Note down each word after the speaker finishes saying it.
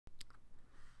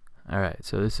Alright,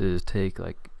 so this is take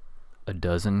like a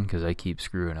dozen because I keep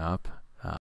screwing up.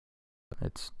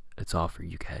 It's all for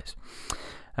you guys.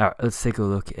 Alright, let's take a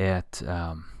look at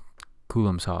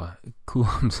Coulomb's law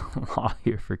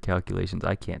here for calculations.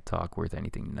 I can't talk worth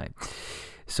anything tonight.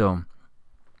 So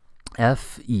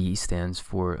Fe stands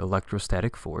for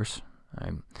electrostatic force.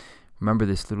 Remember,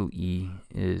 this little e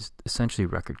is essentially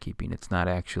record keeping. It's not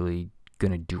actually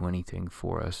going to do anything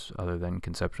for us other than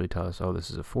conceptually tell us, oh, this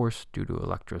is a force due to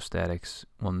electrostatics.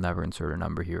 We'll never insert a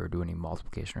number here or do any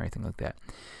multiplication or anything like that.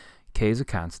 K is a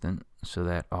constant, so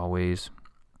that always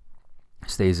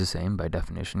stays the same. By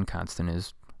definition, constant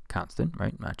is constant,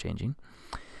 right? Not changing.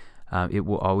 It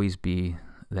will always be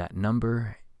that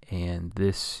number, and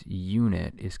this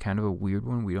unit is kind of a weird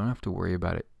one. We don't have to worry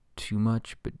about it too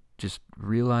much, but just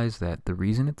realize that the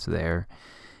reason it's there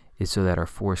is so that our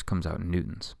force comes out in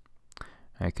newtons.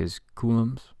 Because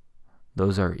coulombs,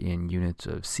 those are in units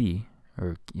of C,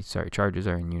 or sorry, charges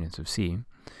are in units of C.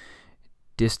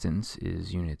 Distance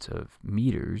is units of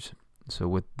meters. So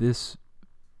what this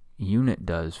unit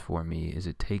does for me is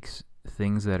it takes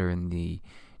things that are in the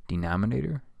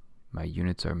denominator, my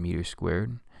units are meters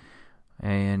squared,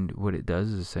 and what it does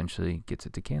is essentially gets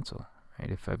it to cancel.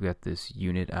 Right? If I've got this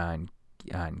unit on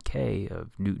K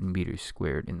of Newton meters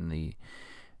squared in the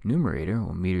numerator,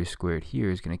 well, meters squared here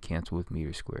is going to cancel with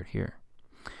meters squared here.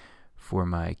 For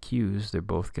my Q's, they're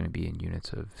both going to be in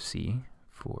units of C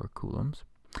for coulombs.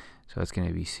 So that's going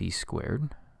to be C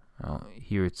squared. Well,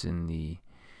 here it's in the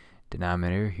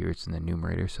denominator, here it's in the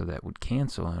numerator, so that would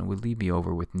cancel and it would leave me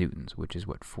over with newtons, which is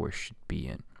what force should be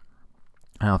in.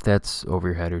 Now, if that's over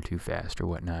your head or too fast or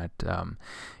whatnot, you're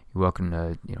welcome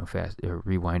to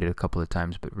rewind it a couple of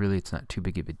times, but really it's not too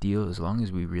big of a deal as long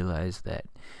as we realize that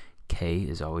K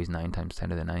is always 9 times 10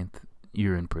 to the 9th.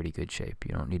 You're in pretty good shape.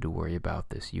 You don't need to worry about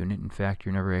this unit. In fact,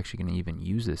 you're never actually going to even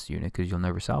use this unit because you'll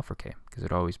never solve for K because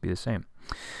it'll always be the same.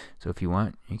 So if you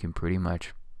want, you can pretty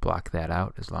much block that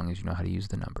out as long as you know how to use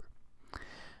the number.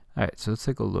 Alright, so let's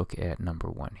take a look at number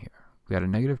 1 here. We got a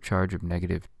negative charge of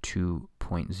negative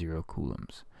 2.0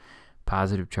 coulombs.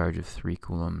 Positive charge of 3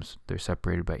 coulombs. They're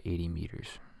separated by 80 meters.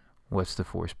 What's the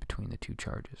force between the two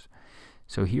charges?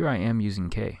 So here I am using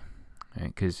K.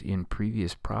 Because in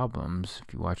previous problems,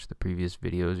 if you watch the previous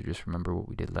videos or just remember what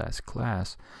we did last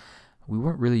class, we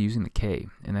weren't really using the K,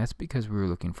 and that's because we were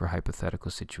looking for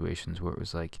hypothetical situations where it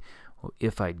was like, well,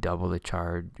 if I double the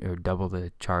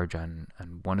charge on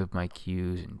one of my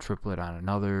Q's and triple it on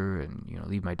another, and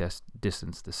leave my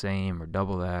distance the same, or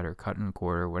double that, or cut and a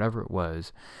quarter, whatever it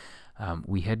was,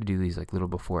 we had to do these like little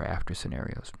before-after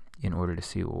scenarios in order to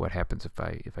see, well, what happens if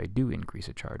I do increase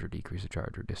a charge or decrease a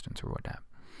charge or distance or whatnot.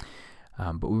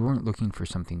 But we weren't looking for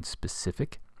something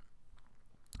specific.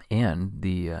 And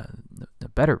the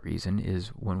better reason is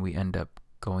when we end up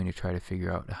going to try to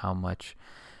figure out how much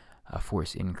a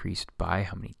force increased by,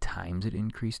 how many times it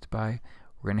increased by,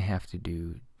 we're going to have to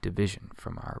do division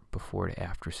from our before to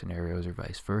after scenarios or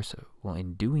vice versa. Well,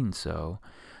 in doing so,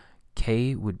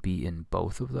 K would be in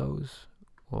both of those.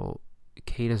 Well,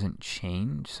 K doesn't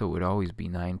change, so it would always be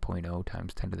 9.0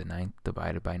 times 10 to the 9th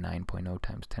divided by 9.0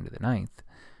 times 10 to the 9th.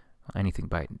 Anything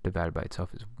divided by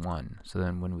itself is 1. So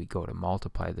then when we go to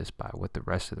multiply this by what the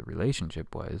rest of the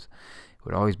relationship was, it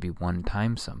would always be 1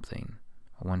 times something.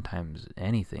 1 times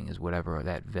anything is whatever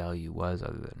that value was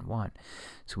other than 1.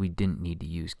 So we didn't need to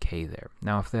use K there.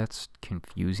 Now if that's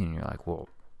confusing, you're like, well,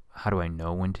 how do I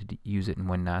know when to use it and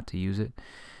when not to use it?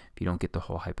 If you don't get the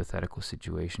whole hypothetical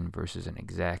situation versus an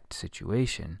exact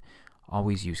situation,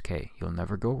 always use K. You'll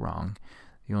never go wrong.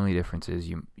 The only difference is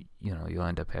you'll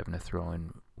end up having to throw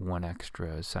in one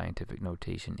extra scientific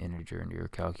notation integer into your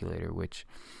calculator, which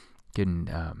can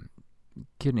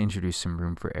introduce some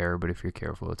room for error, but if you're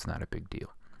careful, it's not a big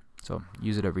deal. So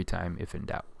use it every time if in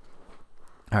doubt.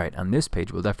 Alright, on this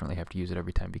page, we'll definitely have to use it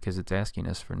every time because it's asking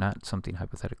us for not something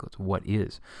hypothetical. It's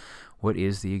what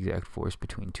is the exact force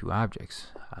between two objects.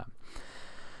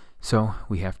 So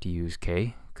we have to use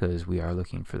K because we are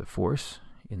looking for the force.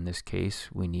 In this case,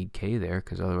 we need K there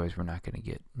because otherwise we're not going to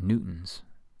get newtons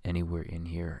anywhere in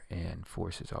here, and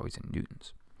force is always in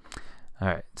newtons.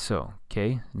 Alright, so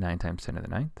K, 9 times 10 to the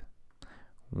 9th.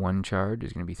 One charge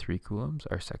is going to be 3 coulombs.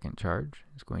 Our second charge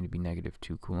is going to be negative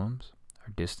 2 coulombs.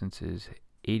 Our distance is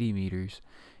 80 meters,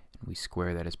 and we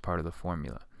square that as part of the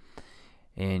formula.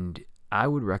 And I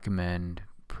would recommend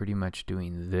pretty much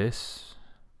doing this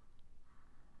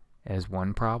as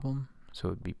one problem. So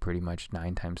it would be pretty much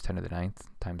 9 times 10 to the 9th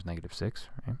times negative 6,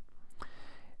 right?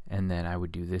 And then I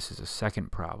would do this as a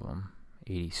second problem,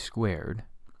 80 squared,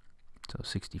 so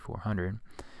 6,400,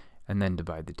 and then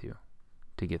divide the two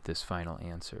to get this final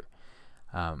answer.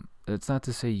 That's not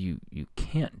to say you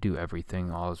can't do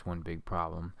everything all as one big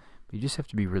problem, but you just have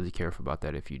to be really careful about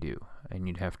that if you do. And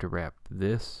you'd have to wrap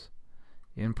this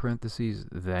in parentheses,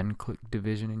 then click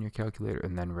division in your calculator,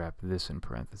 and then wrap this in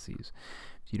parentheses.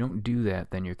 If you don't do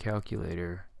that, then your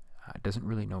calculator doesn't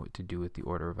really know what to do with the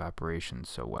order of operations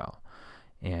so well,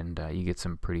 and you get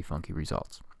some pretty funky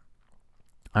results.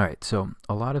 Alright, so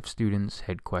a lot of students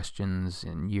had questions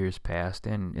in years past,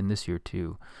 and in this year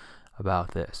too,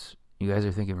 about this. You guys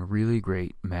are thinking really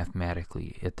great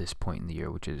mathematically at this point in the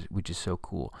year, which is so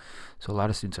cool. So a lot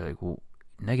of students are like, well,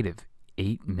 negative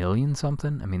 8 million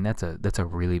something? I mean, that's a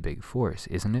really big force,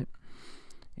 isn't it?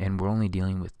 And we're only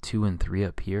dealing with 2 and 3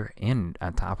 up here, and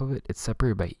on top of it, it's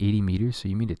separated by 80 meters, so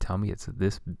you mean to tell me it's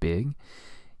this big?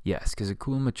 Yes, because a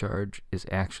Coulomb of charge is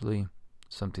actually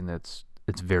something it's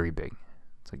very big.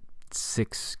 It's like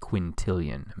 6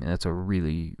 quintillion. I mean, that's a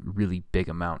really, really big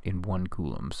amount in 1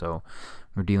 Coulomb. So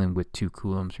we're dealing with 2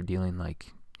 coulombs, we're dealing with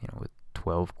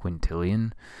 12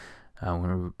 quintillion. When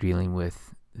we're dealing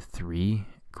with 3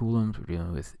 coulombs, we're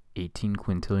dealing with 18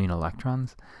 quintillion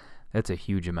electrons. That's a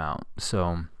huge amount.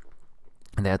 So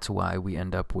that's why we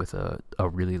end up with a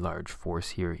really large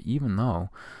force here, even though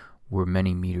we're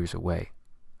many meters away.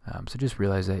 So just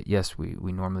realize that, yes,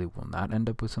 we normally will not end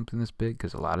up with something this big,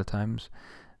 because a lot of times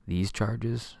these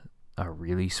charges are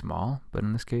really small, but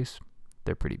in this case,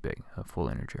 they're pretty big, a full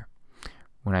integer.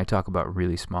 When I talk about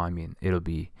really small, I mean it'll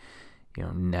be,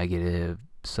 negative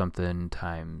something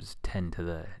times 10 to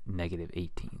the negative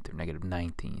 18th or negative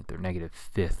 19th or negative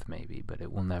 5th maybe, but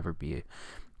it will never be a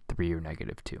 3 or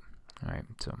negative 2. All right,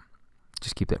 so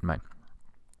just keep that in mind.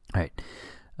 All right,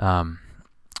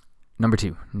 number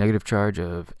 2, negative charge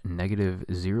of negative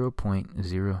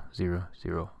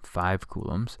 0.0005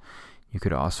 coulombs. You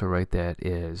could also write that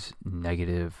as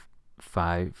negative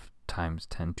 5 times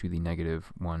 10 to the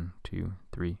negative 1, 2,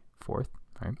 3, 4th.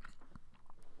 Right?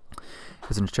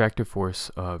 Has an attractive force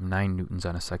of 9 newtons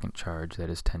on a second charge that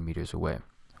is 10 meters away.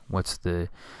 What's the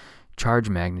charge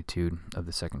magnitude of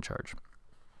the second charge?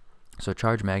 So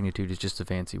charge magnitude is just a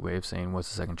fancy way of saying what's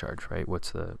the second charge, right?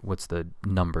 What's the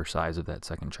number size of that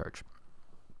second charge?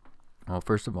 Well,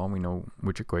 first of all, we know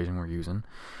which equation we're using,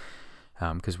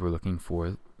 because we're looking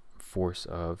for force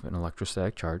of an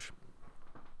electrostatic charge,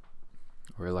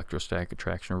 or electrostatic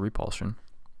attraction or repulsion.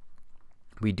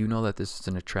 We do know that this is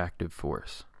an attractive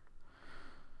force.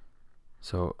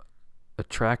 So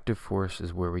attractive force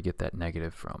is where we get that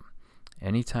negative from.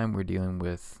 Anytime we're dealing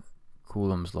with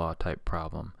Coulomb's law type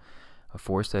problem, a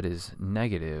force that is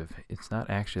negative, it's not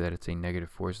actually that it's a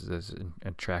negative force, it's an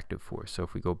attractive force. So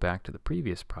if we go back to the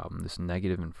previous problem, this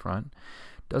negative in front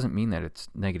doesn't mean that it's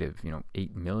negative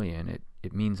 8 million.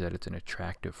 It means that it's an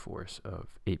attractive force of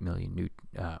 8 million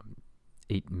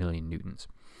newtons.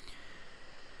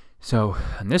 So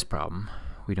in this problem,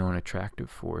 we know an attractive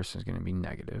force is going to be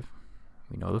negative.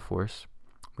 We know the force.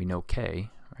 We know K,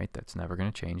 right? That's never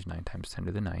going to change. 9 times 10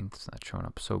 to the 9th. It's not showing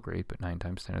up so great, but 9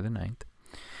 times 10 to the 9th.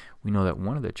 We know that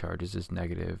one of the charges is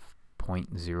negative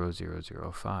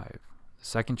 0.0005. The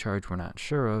second charge we're not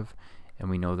sure of, and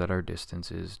we know that our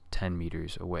distance is 10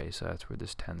 meters away, so that's where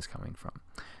this 10 is coming from.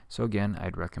 So again,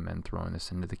 I'd recommend throwing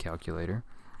this into the calculator,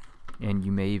 and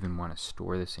you may even want to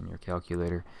store this in your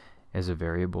calculator as a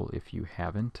variable if you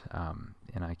haven't,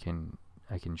 and I can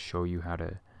show you how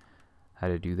to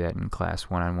do that in class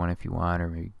one-on-one if you want, or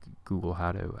maybe Google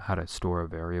how to store a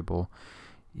variable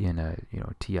in a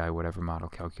TI whatever model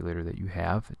calculator that you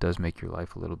have. It does make your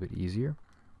life a little bit easier.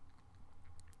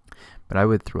 But I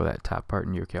would throw that top part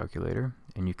in your calculator,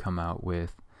 and you come out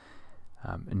with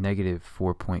a negative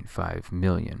 4.5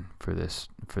 million for this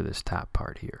top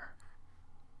part here.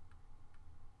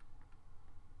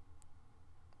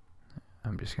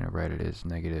 I'm just going to write it as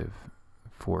negative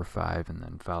 4.5 and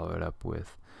then follow it up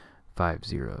with 5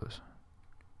 zeros.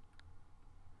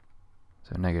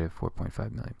 So negative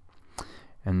 4.5 million.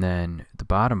 And then the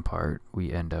bottom part,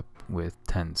 we end up with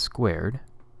 10 squared.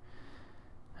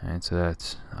 And so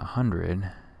that's 100.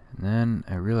 And then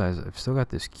I realize I've still got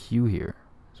this q here.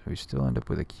 So we still end up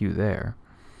with a q there.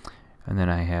 And then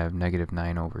I have negative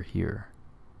 9 over here.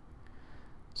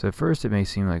 So at first it may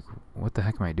seem like, what the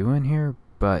heck am I doing here?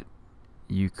 But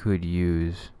you could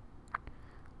use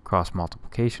cross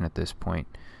multiplication at this point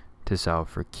to solve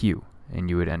for q.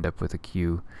 And you would end up with a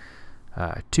q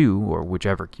 2, or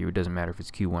whichever q, it doesn't matter if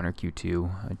it's q1 or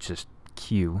q2, it's just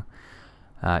q,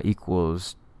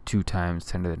 equals 2 times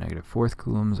 10 to the negative 4th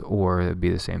coulombs, or it would be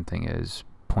the same thing as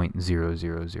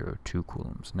 0.0002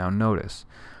 coulombs. Now notice,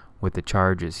 with the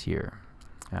charges here,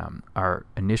 our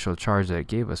initial charge that it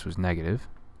gave us was negative.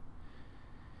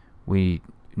 We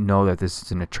know that this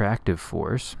is an attractive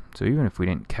force. So even if we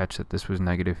didn't catch that this was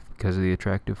negative because of the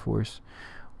attractive force,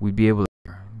 we'd be able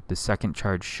to, the second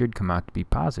charge should come out to be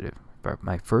positive. But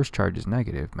my first charge is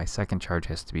negative, my second charge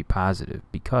has to be positive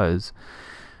because,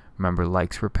 remember,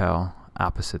 likes repel,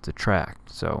 opposites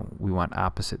attract. So we want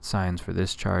opposite signs for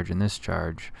this charge and this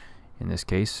charge. In this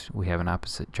case, we have an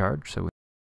opposite charge, so we're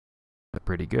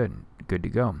pretty good to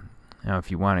go. Now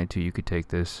if you wanted to, you could take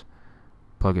this,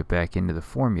 plug it back into the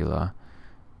formula,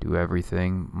 do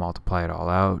everything, multiply it all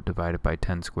out, divide it by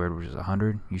 10 squared, which is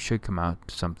 100. You should come out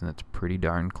to something that's pretty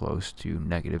darn close to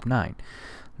 -9.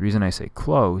 The reason I say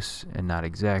close and not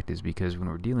exact is because when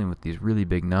we're dealing with these really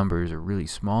big numbers or really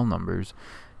small numbers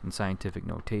in scientific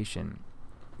notation,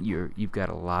 you've got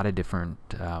a lot of different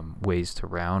ways to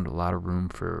round, a lot of room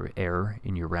for error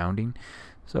in your rounding.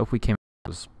 So if we came up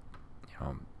with,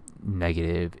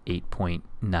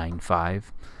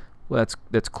 -8.95, well,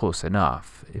 that's close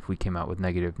enough. If we came out with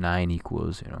 -9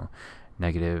 equals,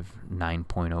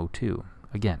 -9.02,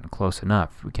 again, close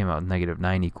enough. If we came out with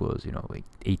 -9 equals, like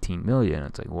 18 million,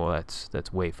 it's like, well,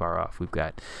 that's way far off. We've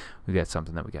got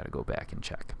something that we got to go back and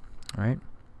check. All right.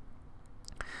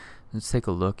 Let's take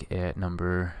a look at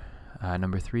number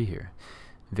 3 here.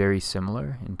 Very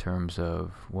similar in terms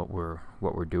of what we're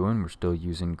doing. We're still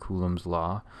using Coulomb's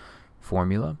law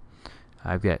formula.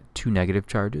 I've got two negative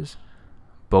charges.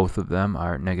 Both of them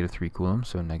are -3 coulombs,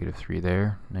 so -3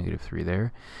 there, -3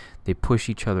 there. They push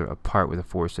each other apart with a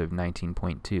force of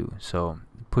 19.2. So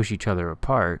push each other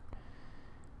apart,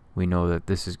 we know that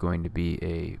this is going to be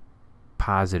a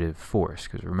positive force,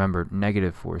 because remember,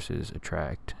 negative forces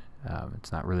attract.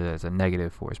 It's not really that it's a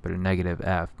negative force, but a negative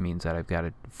F means that I've got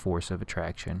a force of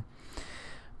attraction.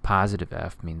 Positive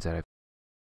F means that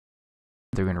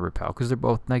they're going to repel, because they're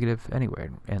both negative anyway,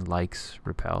 and likes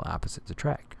repel, opposites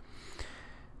attract.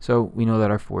 So we know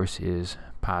that our force is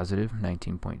positive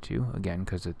 19.2, again,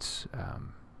 because it's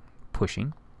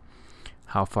pushing.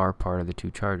 How far apart are the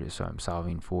two charges? So I'm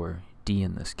solving for D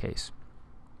in this case.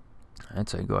 And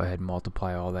so I go ahead and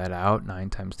multiply all that out. 9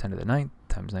 times 10 to the 9th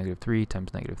times -3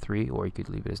 times -3, or you could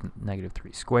leave it as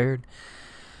 -3 squared.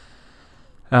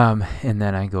 And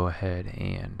then I go ahead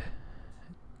and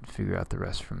figure out the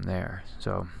rest from there.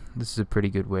 So this is a pretty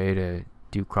good way to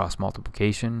do cross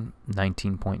multiplication.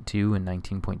 19.2 and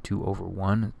 19.2 over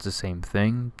 1. It's the same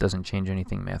thing. Doesn't change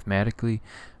anything mathematically,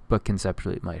 but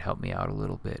conceptually it might help me out a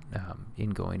little bit in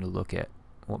going to look at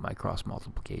what my cross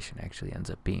multiplication actually ends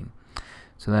up being.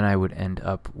 So then I would end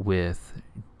up with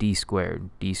D squared.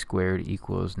 D squared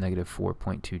equals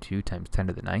 -4.22 times 10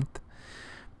 to the 9th.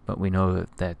 But we know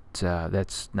that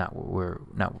that's not what we're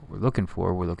looking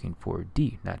for. We're looking for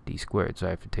D, not D squared. So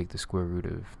I have to take the square root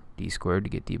of D squared to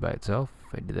get D by itself.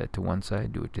 If I do that to one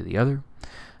side, do it to the other.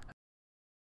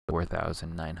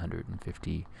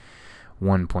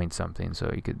 4,951 point something.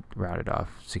 So you could round it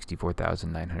off.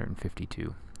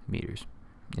 64,952 meters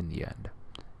in the end.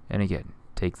 And again,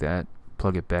 take that,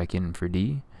 plug it back in for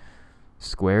D,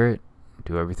 square it,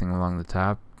 do everything along the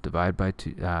top, divide by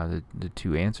the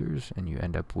two answers, and you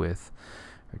end up with,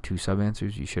 or two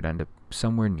sub-answers, you should end up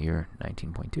somewhere near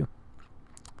 19.2.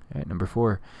 Alright, number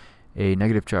 4, a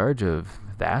negative charge of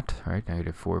that, right,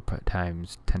 -4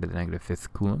 times 10 to the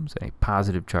 -5th coulombs, and a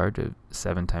positive charge of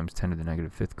 7 times 10 to the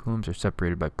 -5th coulombs are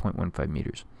separated by 0.15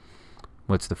 meters.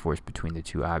 What's the force between the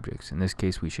two objects? In this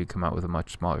case, we should come out with a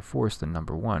much smaller force than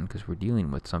number 1, because we're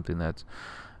dealing with something that's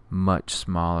much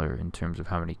smaller in terms of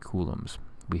how many coulombs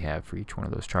we have for each one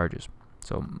of those charges.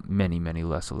 So many, many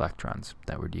less electrons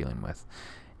that we're dealing with.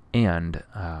 And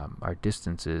our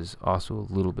distance is also a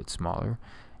little bit smaller.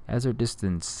 As our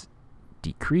distance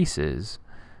decreases,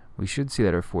 we should see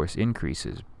that our force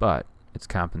increases, but it's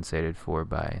compensated for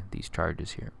by these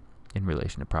charges here in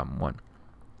relation to problem 1.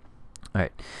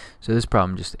 Alright, so this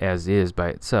problem just as is by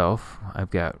itself, I've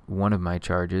got one of my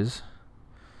charges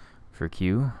for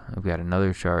Q, I've got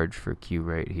another charge for Q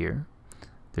right here.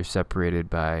 They're separated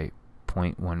by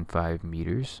 0.15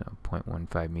 meters, so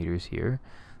 0.15 meters here.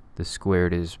 The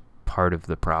squared is part of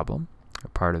the problem, or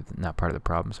part of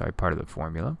the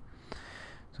formula.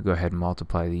 So go ahead and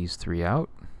multiply these three out,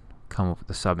 come up with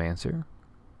a sub-answer,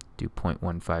 do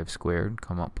 0.15 squared,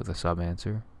 come up with a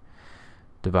sub-answer,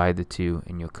 divide the two,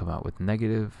 and you'll come out with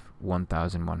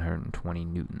 -1,120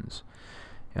 newtons.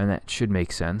 And that should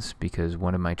make sense because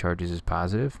one of my charges is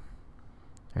positive.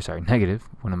 Negative.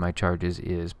 One of my charges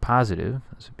is positive.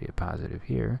 This would be a positive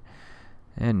here.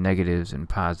 And negatives and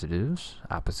positives,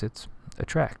 opposites,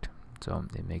 attract. So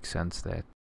it makes sense that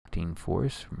attracting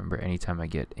force, remember, anytime I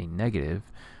get a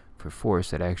negative for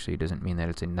force, that actually doesn't mean that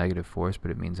it's a negative force,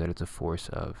 but it means that it's a force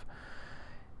of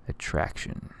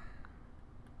attraction.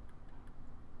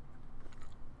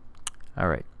 All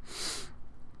right.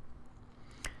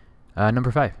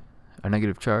 Number 5. A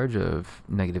negative charge of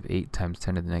 -8 times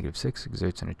 10 to the -6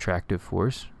 exerts an attractive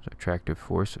force. So attractive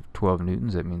force of 12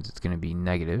 newtons. That means it's going to be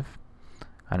negative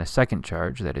on a second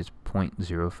charge that is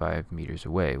 0.05 meters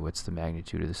away. What's the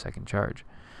magnitude of the second charge?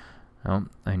 Well,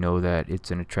 I know that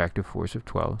it's an attractive force of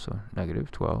 12, so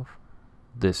 -12.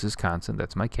 This is constant.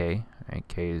 That's my K. Right?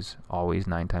 K is always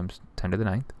 9 times 10 to the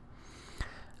 9th.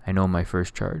 I know my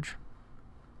first charge.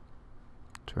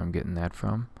 That's where I'm getting that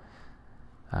from.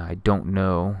 I don't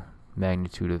know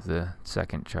magnitude of the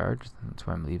second charge. That's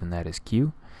why I'm leaving that as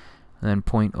Q. And then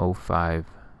 0.05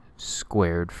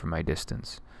 squared for my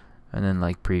distance. And then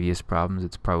like previous problems,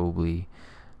 it's probably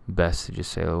best to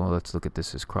just say, oh, well, let's look at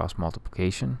this as cross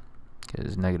multiplication.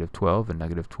 Because -12 and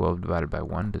 -12 divided by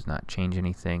 1 does not change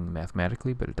anything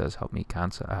mathematically, but it does help me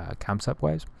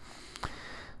concept-wise.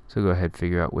 So go ahead,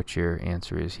 figure out what your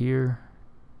answer is here.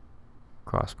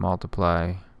 Cross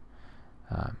multiply,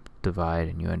 divide,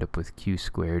 and you end up with Q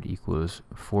squared equals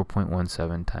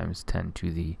 4.17 times 10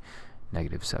 to the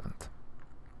 -7th.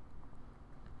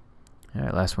 All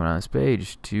right, last one on this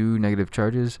page. 2 negative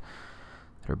charges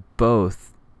that are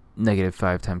both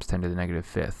 -5 times 10 to the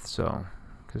 -5th. So,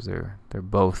 because they're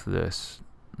both this,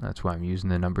 that's why I'm using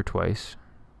the number twice.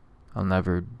 I'll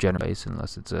never generalize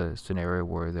unless it's a scenario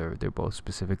where they're both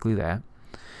specifically that.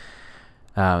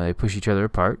 They push each other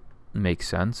apart. Makes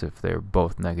sense if they're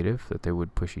both negative that they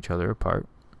would push each other apart.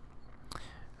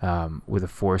 With a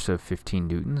force of 15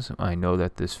 newtons, I know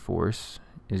that this force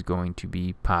is going to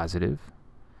be positive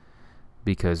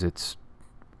because it's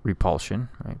repulsion,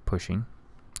 right? Pushing.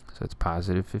 So it's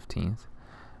positive 15th.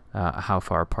 How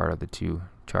far apart are the two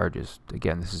charges?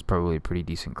 Again, this is probably a pretty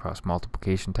decent cross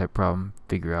multiplication type problem.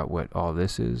 Figure out what all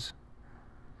this is.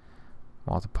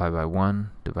 Multiply by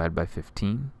 1, divide by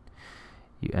 15.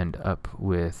 You end up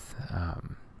with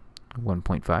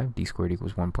 1.5. D squared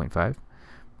equals 1.5.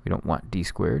 We don't want D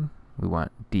squared. We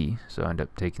want D. So I end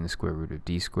up taking the square root of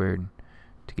D squared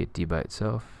to get D by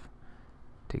itself.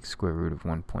 Take square root of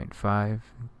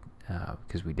 1.5.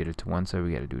 Because we did it to one side,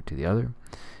 we got to do it to the other.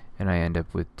 And I end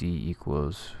up with D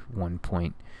equals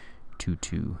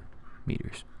 1.22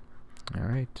 meters. All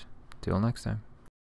right. Till next time.